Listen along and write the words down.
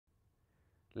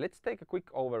Let's take a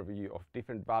quick overview of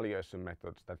different valuation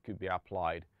methods that could be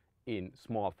applied in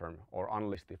small firm or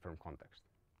unlisted firm context.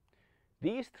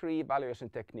 These three valuation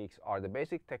techniques are the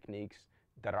basic techniques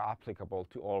that are applicable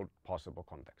to all possible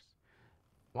contexts.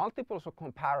 Multiples or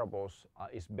comparables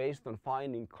is based on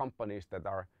finding companies that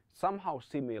are somehow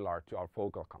similar to our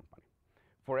focal company.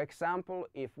 For example,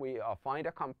 if we find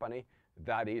a company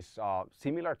that is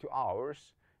similar to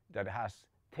ours, that has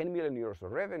 10 million euros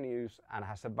of revenues and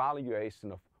has a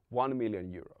valuation of 1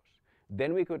 million euros,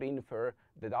 then we could infer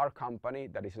that our company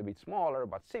that is a bit smaller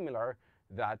but similar,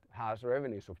 that has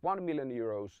revenues of 1 million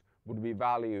euros, would be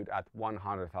valued at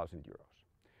 100,000 euros.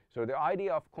 So the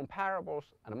idea of comparables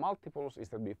and multiples is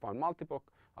that we find multiple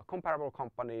comparable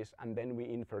companies and then we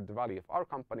infer the value of our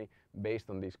company based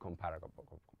on these comparable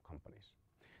companies.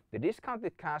 The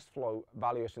discounted cash flow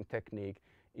valuation technique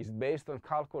is based on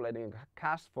calculating a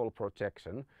cash flow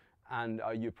projection, and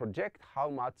you project how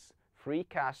much free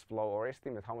cash flow, or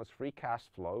estimate how much free cash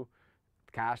flow,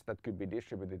 cash that could be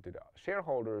distributed to the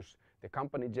shareholders, the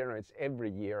company generates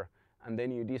every year, and then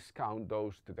you discount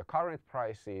those to the current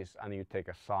prices and you take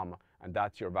a sum, and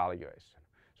that's your valuation.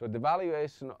 So the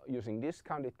valuation using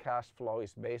discounted cash flow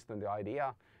is based on the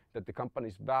idea that the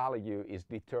company's value is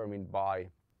determined by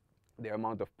the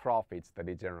amount of profits that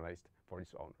it generates for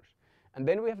its owners. And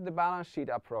then we have the balance sheet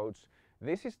approach.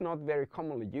 This is not very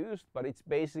commonly used, but it's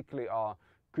basically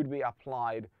could be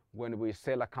applied when we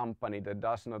sell a company that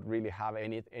does not really have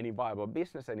any viable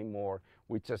business anymore.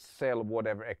 We just sell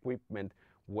whatever equipment,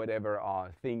 whatever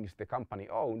things the company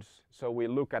owns. So we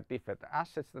look at different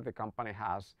assets that the company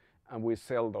has and we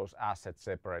sell those assets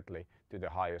separately to the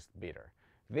highest bidder.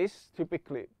 This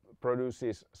typically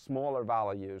produces smaller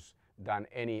values than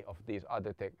any of these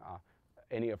other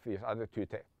two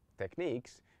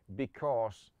techniques,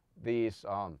 because this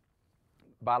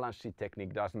balance sheet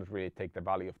technique doesn't really take the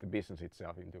value of the business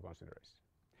itself into consideration.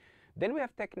 Then we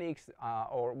have techniques,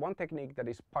 or one technique that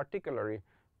is particularly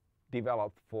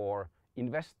developed for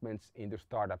investments into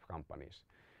startup companies,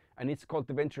 and it's called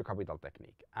the venture capital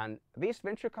technique. And this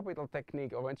venture capital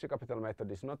technique or venture capital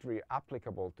method is not really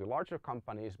applicable to larger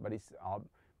companies, but it's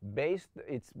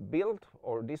built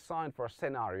or designed for a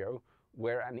scenario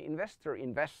where an investor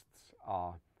invests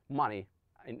money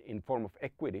in form of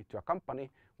equity to a company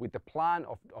with the plan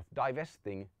of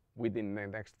divesting within the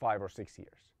next 5 or 6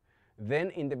 years. Then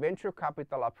in the venture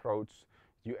capital approach,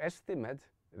 you estimate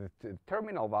the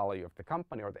terminal value of the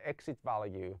company or the exit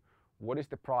value. What is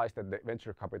the price that the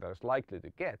venture capital is likely to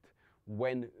get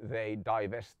when they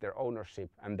divest their ownership,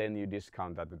 and then you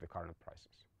discount that to the current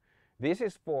prices. This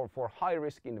is for high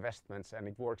risk investments, and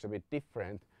it works a bit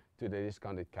different to the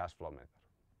discounted cash flow method.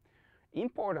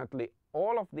 Importantly,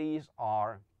 all of these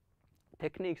are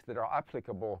techniques that are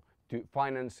applicable to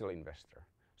financial investor.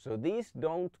 So these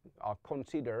don't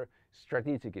consider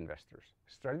strategic investors.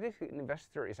 Strategic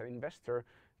investor is an investor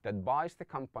that buys the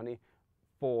company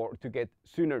to get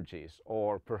synergies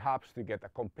or perhaps to get a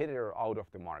competitor out of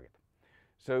the market.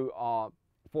 So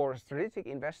for a strategic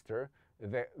investor,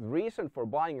 the reason for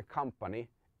buying a company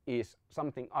is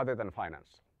something other than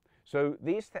finance. So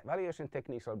these valuation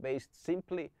techniques are based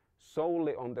simply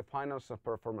solely on the financial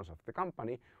performance of the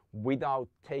company without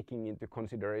taking into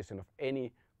consideration of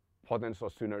any potential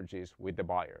synergies with the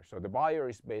buyer. So the buyer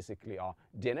is basically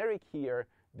generic here.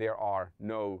 There are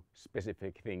no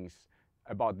specific things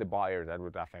about the buyer that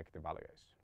would affect the valuation.